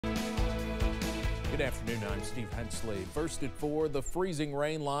Good afternoon, I'm Steve Hensley. First at 4, the freezing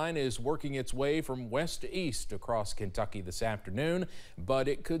rain line is working its way from west to east across Kentucky this afternoon, but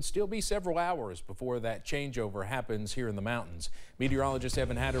it could still be several hours before that changeover happens here in the mountains. Meteorologist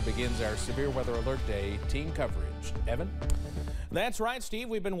Evan Hatter begins our severe weather alert day team coverage. Evan? That's right, Steve.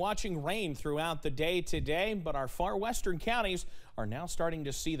 We've been watching rain throughout the day today, but our far western counties are now starting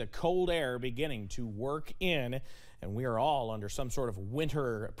to see the cold air beginning to work in, and we are all under some sort of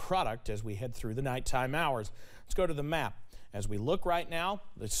winter product as we head through the nighttime hours. Let's go to the map. As we look right now,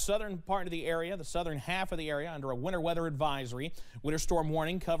 the southern part of the area, the southern half of the area under a winter weather advisory. Winter storm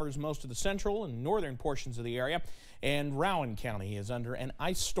warning covers most of the central and northern portions of the area, and Rowan County is under an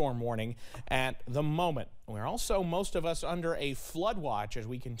ice storm warning at the moment. We're also, most of us, under a flood watch as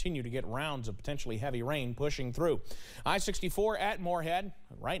we continue to get rounds of potentially heavy rain pushing through. I-64 at Moorhead,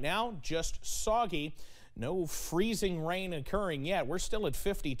 right now just soggy. No freezing rain occurring yet. We're still at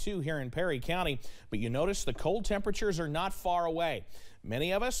 52 here in Perry County, but you notice the cold temperatures are not far away.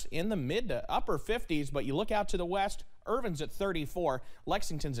 Many of us in the mid to upper 50s, but you look out to the west, Irvin's at 34,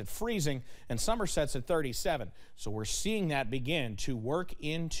 Lexington's at freezing, and Somerset's at 37. So we're seeing that begin to work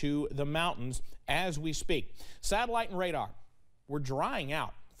into the mountains as we speak. Satellite and radar, we're drying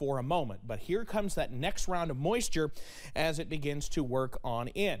out for a moment, but here comes that next round of moisture as it begins to work on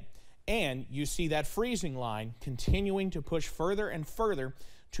in. And you see that freezing line continuing to push further and further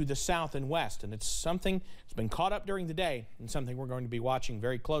to the south and west. And it's something that's been caught up during the day and something we're going to be watching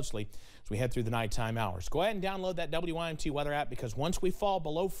very closely as we head through the nighttime hours. Go ahead and download that WYMT weather app, because once we fall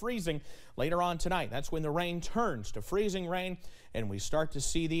below freezing later on tonight, that's when the rain turns to freezing rain and we start to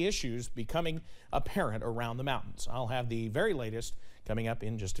see the issues becoming apparent around the mountains. I'll have the very latest coming up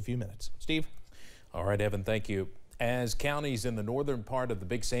in just a few minutes. Steve? All right, Evan, thank you. As counties in the northern part of the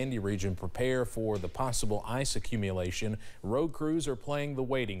Big Sandy region prepare for the possible ice accumulation, road crews are playing the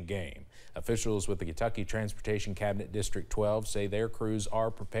waiting game. Officials with the Kentucky Transportation Cabinet District 12 say their crews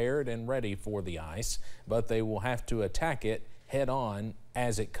are prepared and ready for the ice, but they will have to attack it head on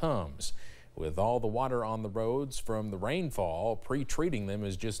as it comes. With all the water on the roads from the rainfall, pre-treating them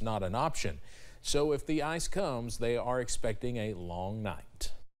is just not an option. So if the ice comes, they are expecting a long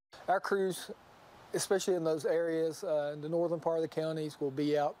night. Our crews, especially in those areas in the northern part of the counties, will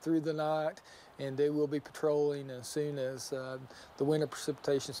be out through the night, and they will be patrolling. As soon as the winter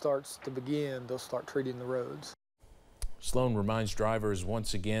precipitation starts to begin, they'll start treating the roads. Sloan reminds drivers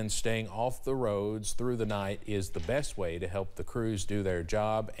once again staying off the roads through the night is the best way to help the crews do their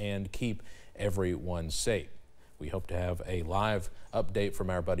job and keep everyone safe. We hope to have a live update from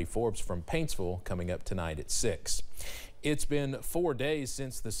our buddy Forbes from Paintsville coming up tonight at 6. It's been 4 days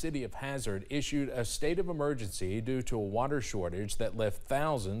since the city of Hazard issued a state of emergency due to a water shortage that left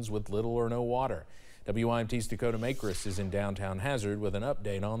thousands with little or no water. WYMT's Dakota Makris is in downtown Hazard with an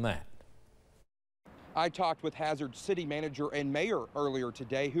update on that. I talked with Hazard city manager and mayor earlier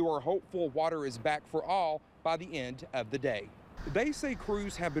today, who are hopeful water is back for all by the end of the day. They say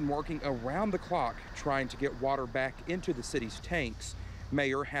crews have been working around the clock trying to get water back into the city's tanks.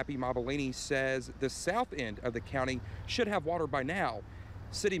 Mayor Happy Mabellini says the south end of the county should have water by now.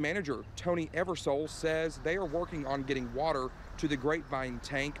 City manager Tony Eversole says they are working on getting water to the Grapevine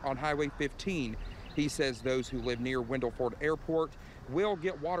tank on Highway 15. He says those who live near Wendell Ford Airport will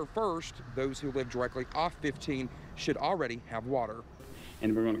get water first. Those who live directly off 15 should already have water.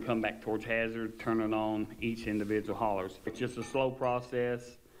 And we're going to come back towards Hazard, turning on each individual haulers. It's just a slow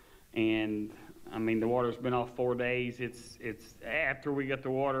process, and I mean, the water's been off 4 days. It's after we get the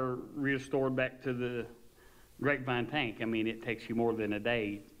water restored back to the Grapevine tank, I mean, it takes you more than a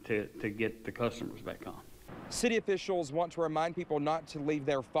day to get the customers back on. City officials want to remind people not to leave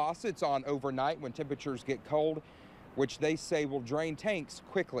their faucets on overnight when temperatures get cold, which they say will drain tanks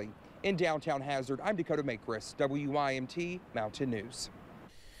quickly. In downtown Hazard, I'm Dakota Makris, WYMT Mountain News.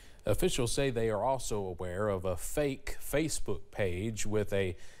 Officials say they are also aware of a fake Facebook page with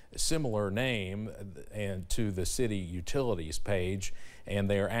a similar name and to the city utilities page, and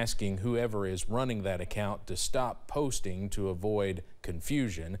they are asking whoever is running that account to stop posting to avoid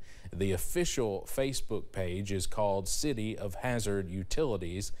confusion. The official Facebook page is called City of Hazard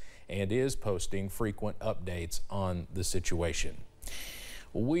Utilities and is posting frequent updates on the situation.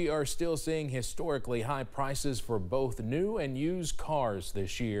 We are still seeing historically high prices for both new and used cars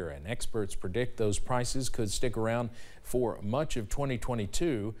this year, and experts predict those prices could stick around for much of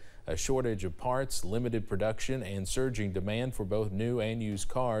 2022. A shortage of parts, limited production, and surging demand for both new and used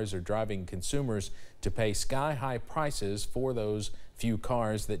cars are driving consumers to pay sky-high prices for those few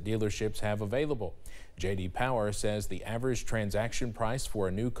cars that dealerships have available. J.D. Power says the average transaction price for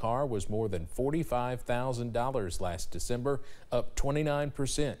a new car was more than $45,000 last December, up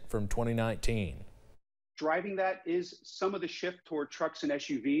 29% from 2019. Driving that is some of the shift toward trucks and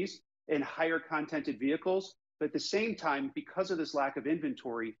SUVs and higher contented vehicles. But at the same time, because of this lack of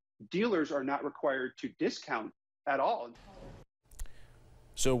inventory, dealers are not required to discount at all.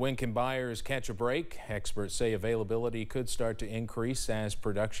 So when can buyers catch a break? Experts say availability could start to increase as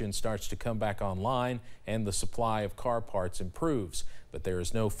production starts to come back online and the supply of car parts improves. But there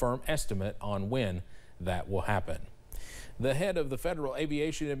is no firm estimate on when that will happen. The head of the Federal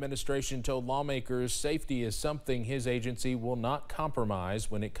Aviation Administration told lawmakers safety is something his agency will not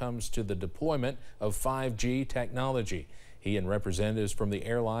compromise when it comes to the deployment of 5G technology. He and representatives from the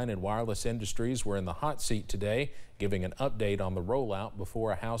airline and wireless industries were in the hot seat today, giving an update on the rollout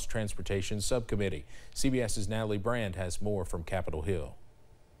before a House Transportation Subcommittee. CBS's Natalie Brand has more from Capitol Hill.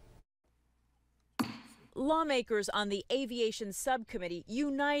 Lawmakers on the Aviation Subcommittee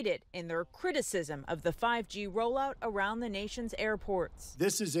united in their criticism of the 5G rollout around the nation's airports.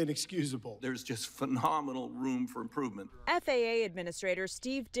 This is inexcusable. There's just phenomenal room for improvement. FAA Administrator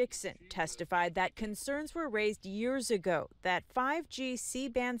Steve Dickson testified that concerns were raised years ago that 5G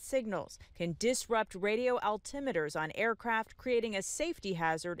C-band signals can disrupt radio altimeters on aircraft, creating a safety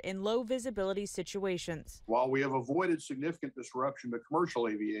hazard in low visibility situations. While we have avoided significant disruption to commercial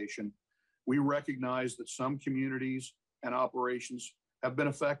aviation, we recognize that some communities and operations have been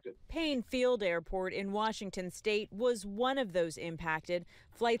affected. Payne Field Airport in Washington state was one of those impacted.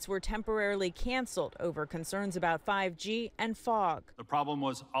 Flights were temporarily canceled over concerns about 5G and fog. The problem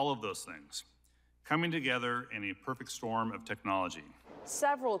was all of those things coming together in a perfect storm of technology.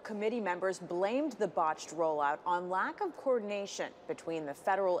 Several committee members blamed the botched rollout on lack of coordination between the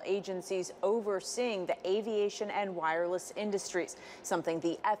federal agencies overseeing the aviation and wireless industries, something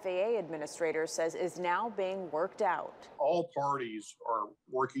the FAA administrator says is now being worked out. All parties are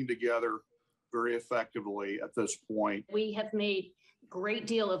working together very effectively at this point. We have made a great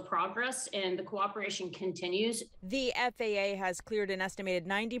deal of progress and the cooperation continues. The FAA has cleared an estimated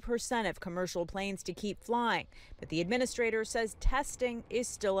 90% of commercial planes to keep flying, but the administrator says testing is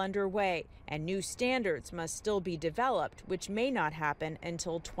still underway and new standards must still be developed, which may not happen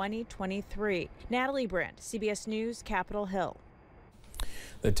until 2023. Natalie Brandt, CBS News, Capitol Hill.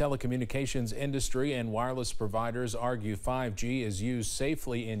 The telecommunications industry and wireless providers argue 5G is used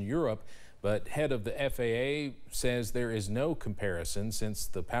safely in Europe, but head of the FAA says there is no comparison since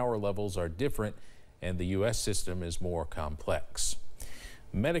the power levels are different and the U.S. system is more complex.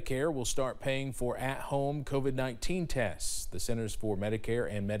 Medicare will start paying for at-home COVID-19 tests. The Centers for Medicare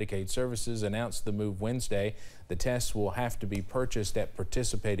and Medicaid Services announced the move Wednesday. The tests will have to be purchased at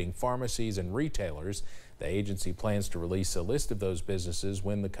participating pharmacies and retailers. The agency plans to release a list of those businesses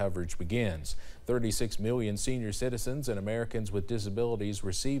when the coverage begins. 36 million senior citizens and Americans with disabilities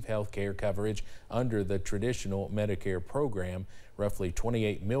receive health care coverage under the traditional Medicare program. Roughly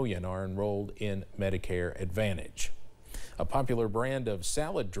 28 million are enrolled in Medicare Advantage. A popular brand of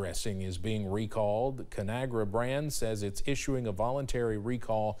salad dressing is being recalled. Conagra brand says it's issuing a voluntary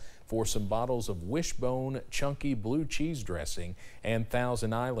recall for some bottles of Wishbone chunky blue cheese dressing and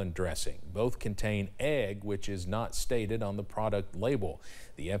Thousand Island dressing. Both contain egg, which is not stated on the product label.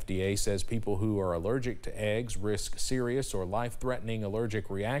 The FDA says people who are allergic to eggs risk serious or life-threatening allergic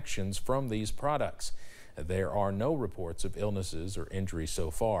reactions from these products. There are no reports of illnesses or injuries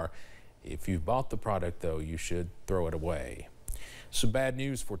so far. If you've bought the product, though, you should throw it away. Some bad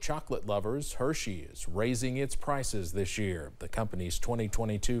news for chocolate lovers. Hershey is raising its prices this year. The company's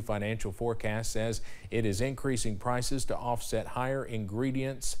 2022 financial forecast says it is increasing prices to offset higher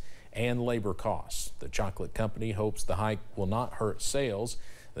ingredients and labor costs. The chocolate company hopes the hike will not hurt sales.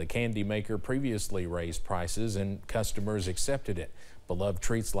 The candy maker previously raised prices and customers accepted it. Beloved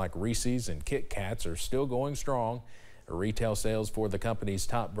treats like Reese's and Kit Kats are still going strong. Retail sales for the company's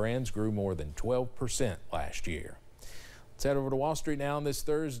top brands grew more than 12% last year. Let's head over to Wall Street now on this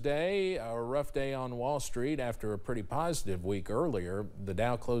Thursday. A rough day on Wall Street after a pretty positive week earlier. The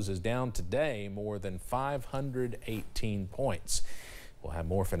Dow closes down today more than 518 points. We'll have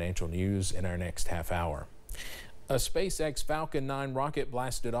more financial news in our next half hour. A SpaceX Falcon 9 rocket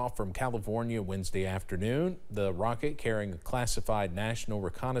blasted off from California Wednesday afternoon. The rocket, carrying a classified National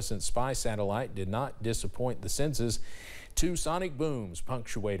Reconnaissance Spy satellite, did not disappoint the senses. Two sonic booms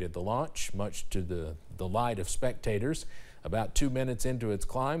punctuated the launch, much to the delight of spectators. About 2 minutes into its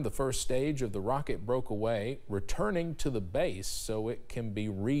climb, the first stage of the rocket broke away, returning to the base so it can be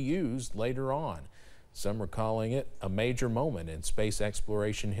reused later on. Some are calling it a major moment in space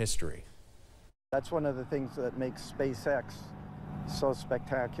exploration history. That's one of the things that makes SpaceX so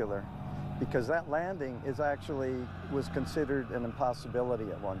spectacular, because that landing was considered an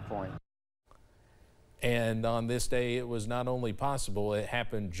impossibility at one point. And on this day, it was not only possible, it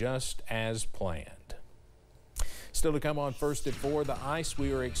happened just as planned. Still to come on First at 4, the ice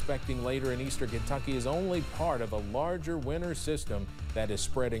we are expecting later in eastern Kentucky is only part of a larger winter system that is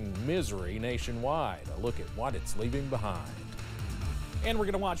spreading misery nationwide. A look at what it's leaving behind. And we're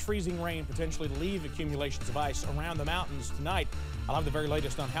going to watch freezing rain potentially leave accumulations of ice around the mountains tonight. I'll have the very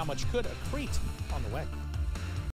latest on how much could accrete on the way.